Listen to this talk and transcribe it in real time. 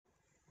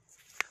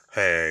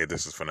Hey,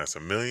 this is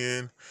Vanessa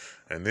Million,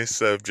 and this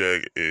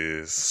subject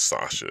is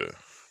Sasha.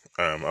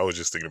 I was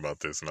just thinking about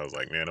this, and I was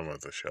like, man, I'm going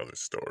to share this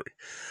story.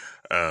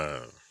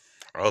 Um,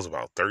 I was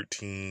about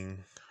 13,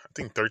 I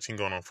think 13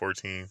 going on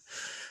 14,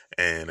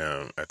 and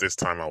at this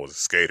time I was a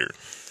skater,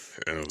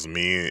 and it was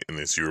me and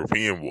this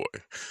European boy,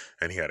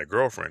 and he had a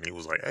girlfriend. He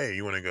was like, hey,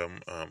 you want to go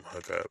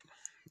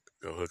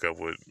go hook up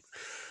with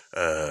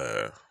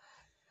uh,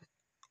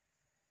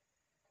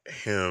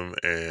 him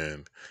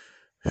and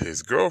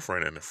his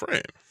girlfriend and a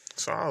friend.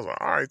 So I was like,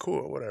 all right,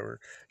 cool, whatever.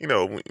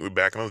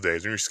 Back in those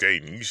days, when you're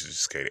skating, you should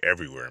just skate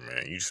everywhere,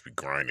 man. You just be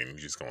grinding, you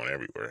just going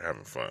everywhere,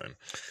 having fun,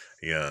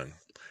 young.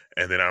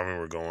 And then I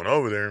remember going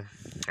over there.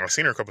 I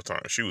seen her a couple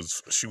times. She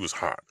was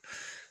hot.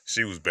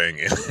 She was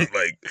banging.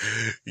 Like,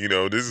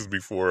 this is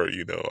before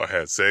I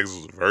had sex.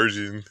 Was a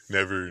virgin.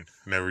 Never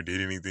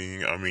did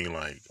anything. I mean,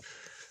 like,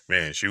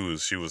 man, she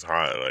was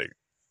hot. Like,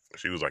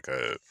 she was like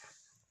a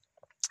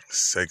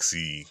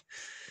sexy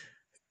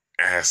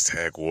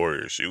Aztec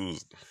warrior. She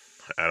was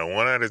at a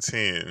 1 out of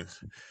 10.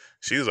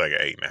 She was like an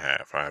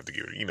 8.5. I have to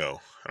give her, and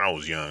I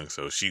was young,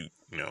 so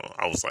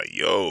I was like,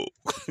 yo.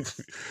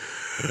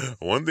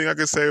 One thing I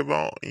could say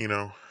about, in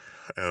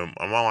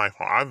my life,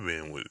 I've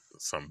been with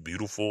some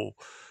beautiful,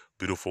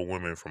 beautiful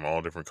women from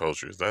all different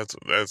cultures.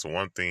 That's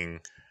one thing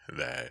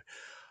that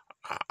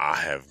I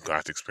have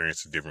got to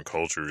experience in different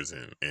cultures,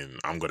 and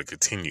I'm going to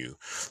continue.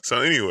 So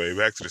anyway,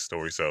 back to the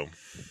story. So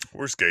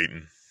we're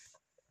skating.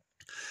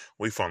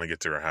 We finally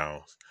get to her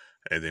house,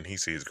 and then he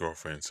sees his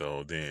girlfriend.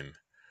 So then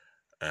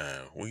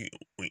we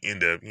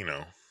end up,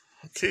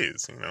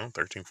 kids,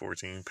 13,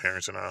 14,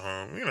 parents are not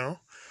home, you know,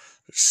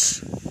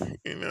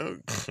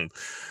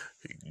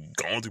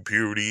 going through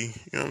puberty,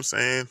 you know what I'm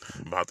saying?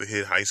 About to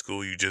hit high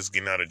school, you just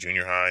getting out of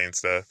junior high and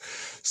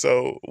stuff.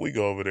 So we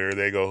go over there,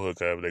 they go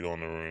hook up, they go in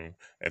the room,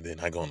 and then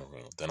I go in the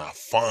room. Then I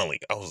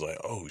was like,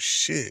 oh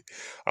shit.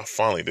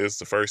 This is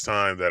the first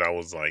time that I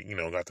was like,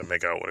 got to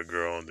make out with a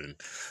girl, and then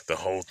the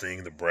whole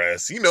thing, the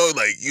breasts, I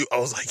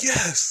was like,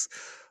 yes.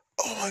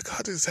 Oh my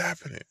God, this is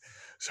happening.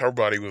 Her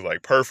body was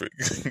like perfect.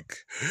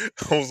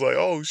 I was like,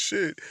 oh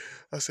shit.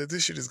 I said,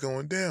 this shit is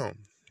going down.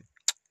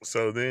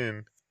 So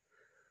then,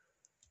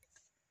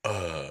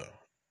 uh,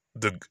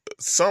 the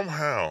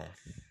somehow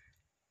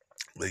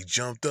they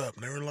jumped up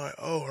and they were like,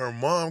 oh, her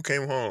mom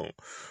came home.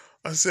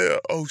 I said,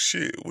 oh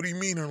shit, what do you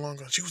mean her long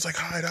gone? She was like,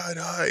 hide, hide,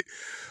 hide.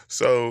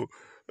 So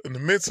in the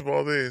midst of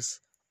all this,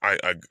 I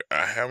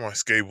had my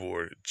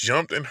skateboard,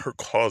 jumped in her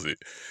closet,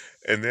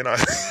 and then I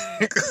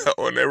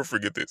will never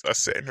forget this. I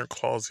sat in her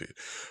closet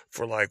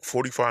for like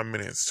 45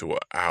 minutes to an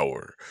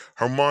hour.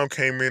 Her mom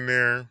came in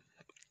there,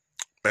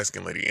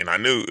 Mexican lady, and I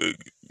knew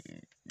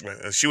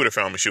she would have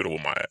found me. She would have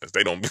whooped my ass.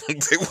 They don't.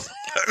 They was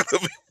not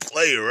gonna be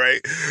playing, right?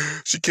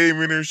 She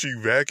came in there. She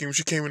vacuumed.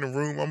 She came in the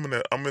room.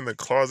 I'm in the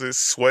closet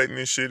sweating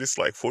and shit. It's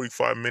like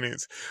 45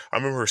 minutes. I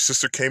remember her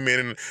sister came in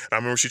and I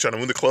remember she tried to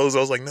move the clothes. I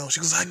was like, no. She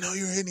goes, I know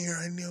you're in here.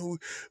 I know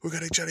we're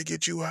gonna try to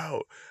get you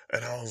out.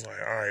 And I was like,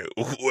 all right,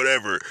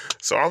 whatever.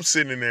 So I'm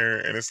sitting in there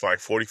and it's like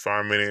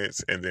 45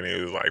 minutes, and then it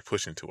was like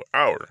pushing to an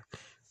hour.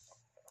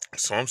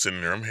 So I'm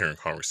sitting there, I'm hearing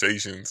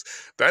conversations.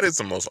 That is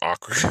the most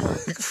awkward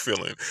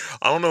feeling.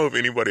 I don't know if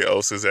anybody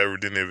else has ever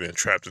been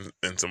trapped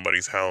in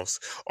somebody's house.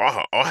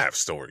 I'll have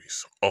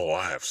stories. Oh,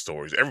 I have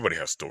stories. Everybody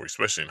has stories,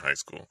 especially in high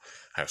school.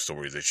 I have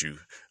stories that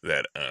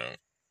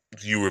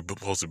you were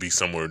supposed to be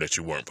somewhere that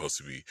you weren't supposed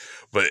to be.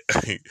 But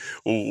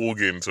we'll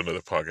get into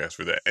another podcast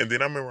for that. And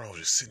then I remember I was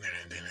just sitting there,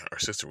 and then our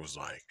sister was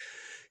like,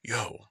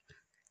 yo,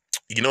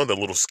 the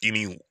little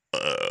skinny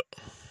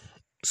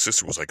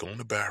sister was like, go in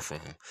the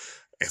bathroom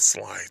and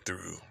slide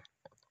through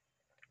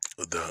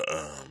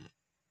the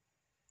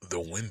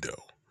the window.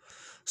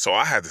 So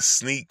I had to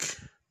sneak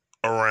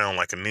around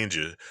like a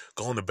ninja,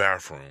 go in the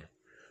bathroom,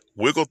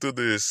 wiggle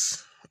through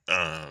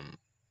um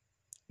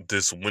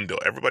this window.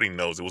 Everybody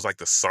knows it was like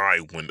the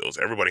side windows.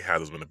 Everybody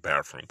had those in the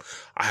bathroom.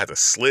 I had to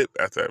slip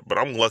at that, but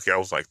I'm lucky I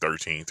was like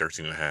 13,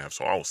 13 and a half,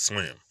 so I was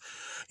slim.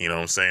 You know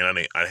what I'm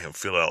saying? I didn't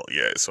feel out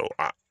yet. So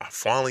I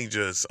finally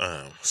just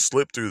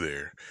slipped through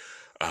there.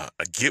 I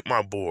get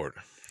my board.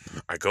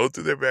 I go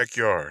through their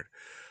backyard.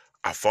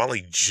 I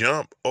finally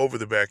jump over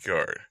the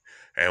backyard,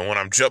 and when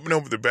I'm jumping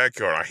over the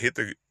backyard, I hit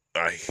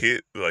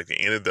like the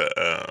end of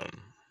the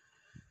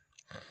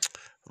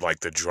like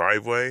the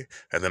driveway,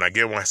 and then I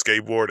get my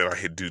skateboard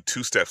and do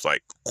 2 steps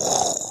like,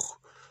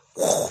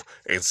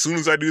 and as soon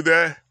as I do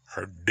that,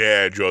 her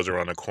dad draws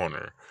around the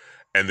corner,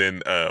 and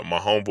then my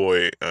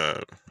homeboy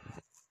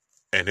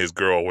and his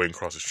girl waiting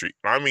across the street.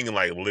 I mean,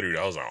 like literally,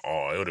 I was like,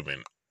 oh, it would have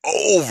been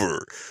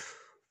over.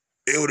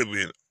 It would have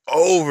been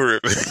over.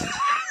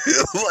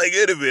 Like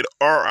it'd have been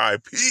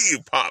R.I.P.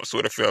 Pops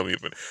would have found me.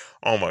 But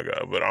oh my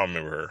God! But I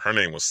remember her. Her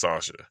name was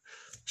Sasha.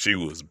 She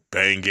was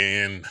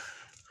banging,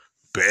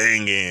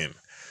 banging.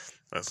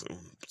 That's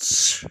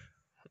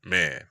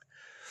man.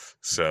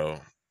 So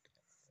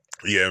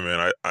yeah,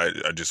 man. I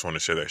just want to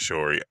share that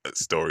story.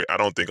 I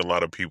don't think a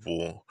lot of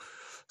people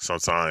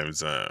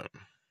sometimes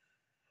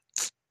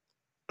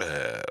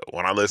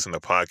when I listen to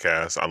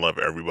podcasts, I love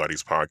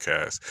everybody's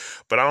podcast,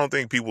 but I don't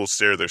think people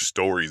share their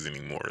stories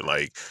anymore.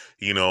 Like,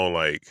 you know,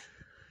 like,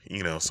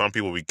 some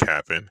people be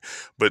capping,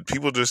 but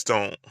people just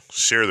don't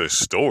share their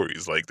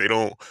stories. Like, they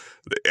don't,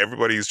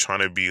 everybody's trying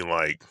to be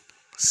like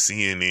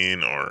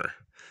CNN, or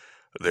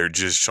they're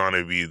just trying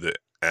to be the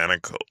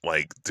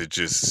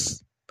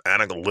just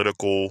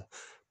analytical,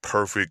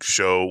 perfect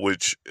show,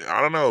 which I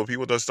don't know.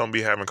 People just don't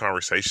be having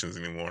conversations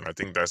anymore. And I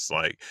think that's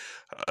like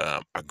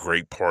a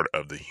great part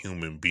of the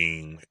human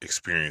being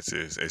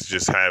experiences. It's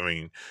just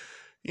having,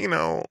 you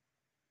know,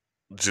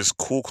 just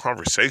cool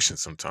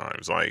conversations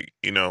sometimes. Like,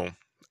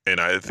 and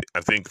I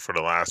think for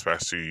the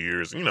past 2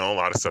 years, a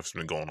lot of stuff's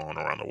been going on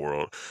around the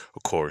world.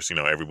 Of course,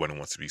 everybody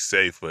wants to be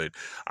safe, but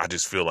I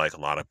just feel like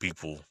a lot of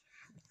people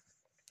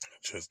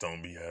just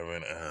don't be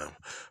having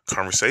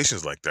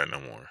conversations like that no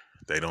more.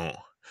 They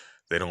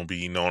don't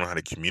be knowing how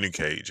to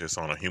communicate just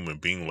on a human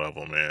being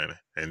level, man,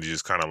 and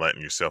just kind of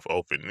letting yourself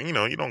open. You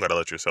don't got to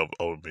let yourself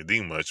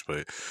open much,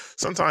 but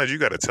sometimes you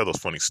got to tell those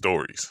funny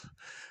stories.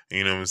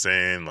 You know what I'm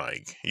saying?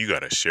 Like, you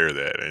got to share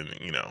that, and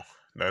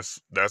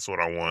that's what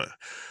I want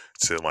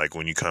to, like,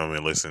 when you come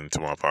and listen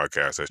to my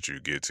podcast, that you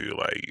get to,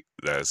 like,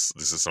 this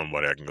is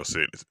somebody I can go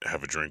sit,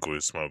 have a drink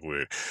with, smoke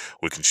with.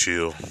 We can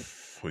chill.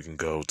 We can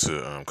go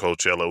to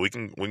Coachella. We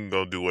can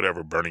go do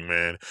whatever. Burning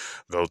Man.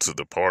 Go to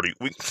the party.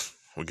 We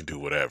can do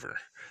whatever.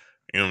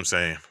 You know what I'm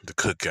saying? The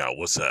cookout.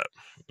 What's up?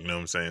 You know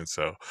what I'm saying?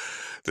 So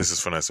this is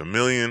Finesse a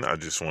Million. I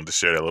just wanted to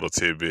share that little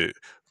tidbit.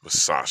 But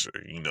Sasha,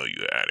 you know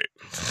you had it.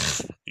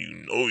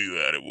 You know you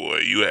had it, boy.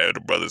 You had the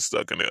brother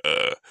stuck in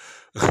the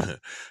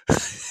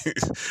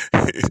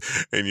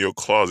in your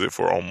closet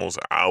for almost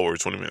an hour,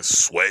 20 minutes,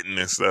 sweating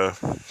and stuff.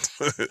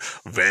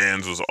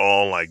 Vans was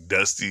all like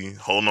dusty,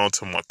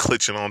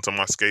 clutching onto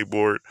my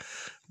skateboard.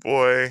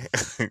 Boy.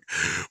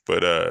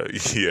 But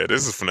yeah,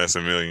 this is Finesse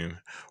a Million.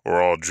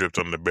 We're all dripped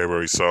on the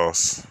Burberry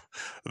sauce.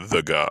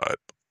 The God.